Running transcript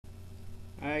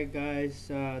Alright guys,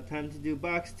 time to do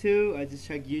box 2. I just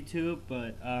checked YouTube,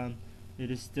 but it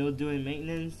is still doing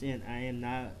maintenance and I am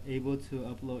not able to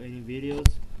upload any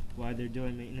videos while they're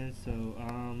doing maintenance, so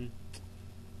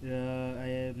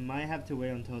I might have to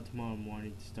wait until tomorrow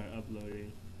morning to start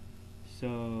uploading.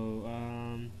 So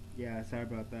yeah, sorry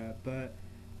about that, but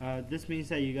this means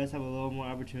that you guys have a little more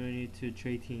opportunity to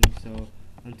trade teams. So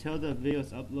until the video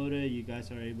is uploaded, you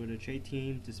guys are able to trade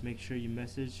team. Just make sure you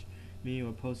message me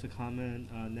or post a comment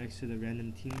next to the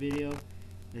random team video,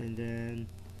 and then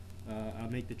I'll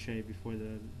make the trade before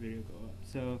the video go up.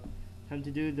 So time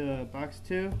to do the box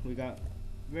 2. We got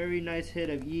very nice hit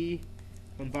of E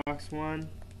from box 1,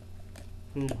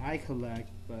 whom I collect,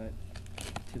 but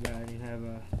too bad I didn't have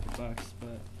a box.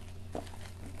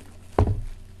 But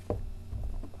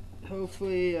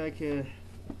hopefully I could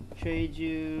trade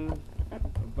you or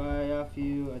buy off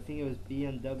you. I think it was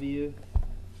BMW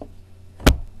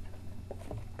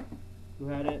who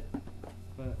had it,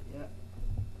 but yeah,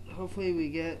 hopefully we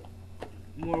get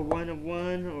more 1 of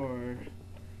 1, or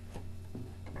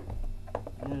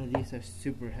none of these are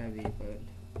super heavy, but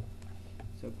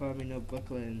so probably no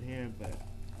booklet in here, but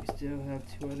we still have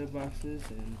 2 other boxes,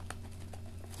 and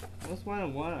most 1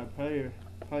 of 1 are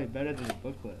probably better than the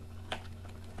booklet.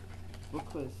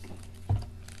 Booklets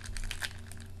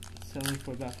selling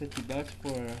for about $50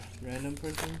 for a random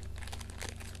person.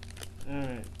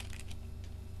 Alright.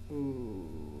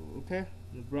 Ooh, okay.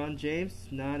 LeBron James,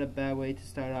 not a bad way to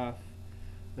start off.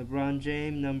 LeBron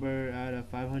James, number out of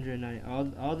 590.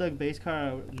 All the base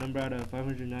card are number out of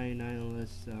 599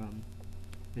 unless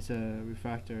it's a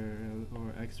refractor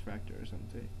or X-fractor or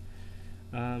something.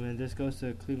 And this goes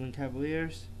to Cleveland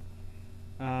Cavaliers.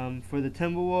 For the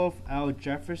Timberwolves, Al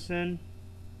Jefferson.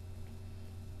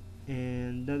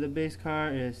 And another base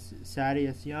card is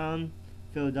Thaddeus Young,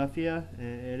 Philadelphia,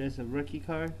 and it is a rookie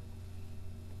card.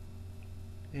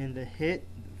 And the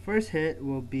first hit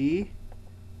will be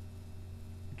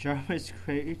Jarvis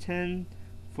Creighton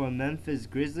for Memphis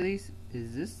Grizzlies.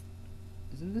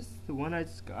 Isn't this the one I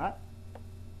just got?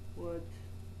 What?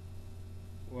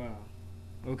 Wow.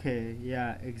 Okay,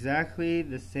 yeah, exactly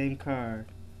the same card.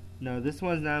 No, this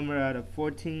one's number out of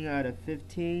 14 out of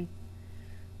 15,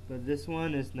 but this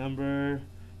one is number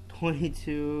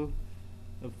 22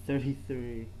 of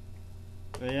 33.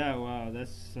 But yeah, wow,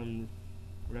 that's some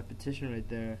repetition right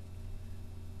there.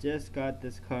 Just got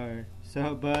this card.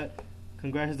 So, but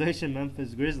congratulations,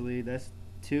 Memphis Grizzlies. That's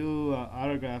 2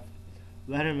 autograph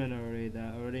letterman already.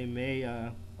 That already made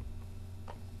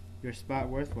your spot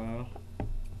worthwhile.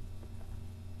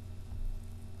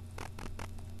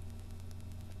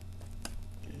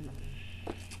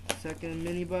 Second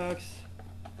mini box.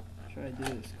 Try to do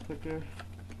this quicker.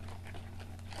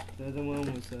 The other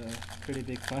one was a pretty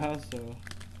big file, so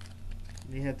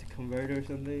we had to convert it or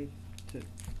something to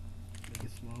make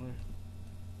it smaller.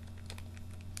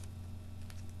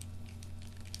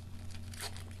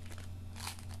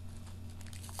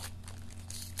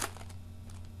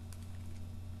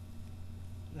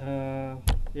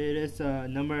 It is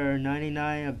number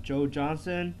 99 of Joe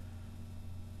Johnson.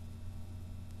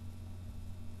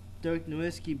 Dirk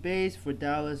Nowitzki base for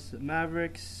Dallas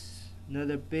Mavericks.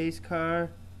 Another base card.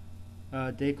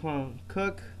 Daquan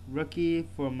Cook, rookie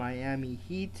for Miami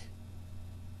Heat.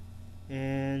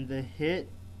 And the hit,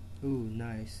 ooh,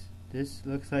 nice. This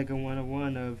looks like a 1 of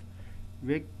 1 of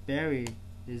Rick Barry.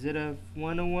 Is it a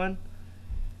 1 of 1?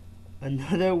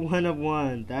 Another 1 of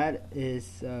 1. That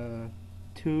is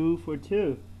 2 for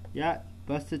 2. Yeah,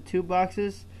 busted 2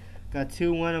 boxes. Got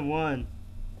 2 1 of 1.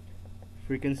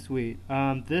 Freaking sweet.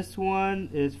 This one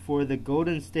is for the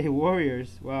Golden State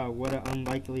Warriors. Wow, what an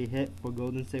unlikely hit for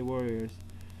Golden State Warriors,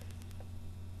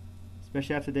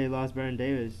 especially after they lost Baron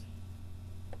Davis.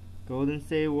 Golden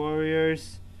State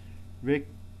Warriors, Rick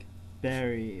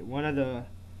Barry, one of the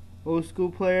old school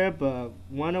player, but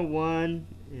 1 of 1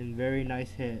 and very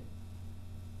nice hit.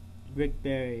 Rick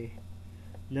Barry,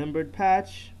 numbered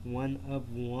patch, 1 of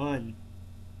 1.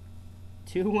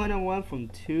 2 1 of 1 from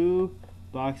 2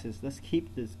 boxes. Let's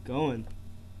keep this going.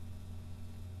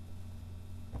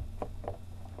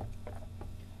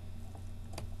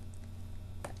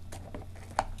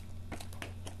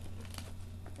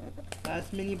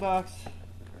 Last mini box.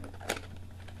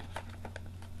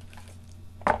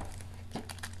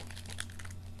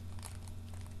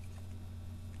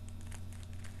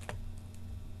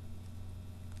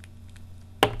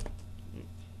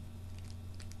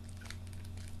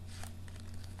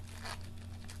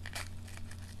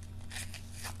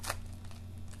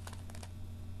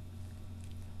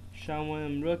 Sean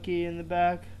Williams rookie in the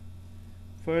back.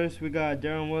 First we got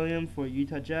Darren Williams for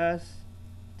Utah Jazz.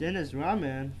 Dennis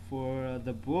Rodman for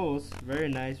the Bulls. Very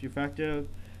nice. Refractor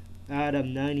out of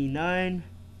 99.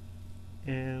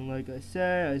 And like I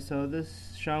said, I saw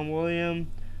this Sean Williams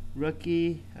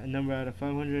rookie, a number out of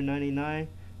 599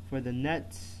 for the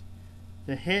Nets.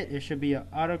 The hit, it should be an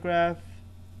autograph.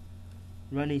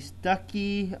 Runny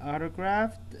Stuckey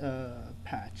autographed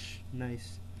patch.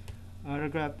 Nice.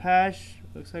 Autograph patch.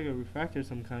 Looks like a refractor of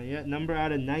some kind. Yeah, number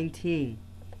out of 19.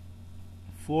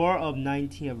 4 of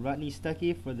 19 of Rodney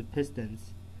Stuckey for the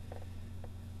Pistons.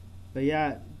 But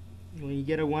yeah, when you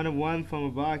get a 1 of 1 from a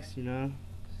box, you know,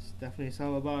 it's definitely a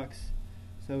solid box.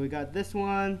 So we got this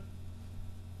one.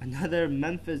 Another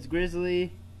Memphis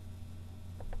Grizzly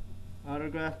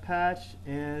autograph patch,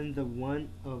 and the 1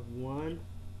 of 1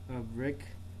 of Rick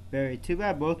Barry. Too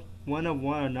bad both 1 of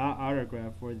 1 are not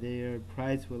autographed, or their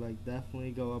price would like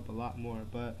definitely go up a lot more.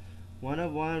 But 1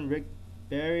 of 1 Rick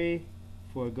Barry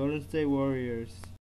for Golden State Warriors.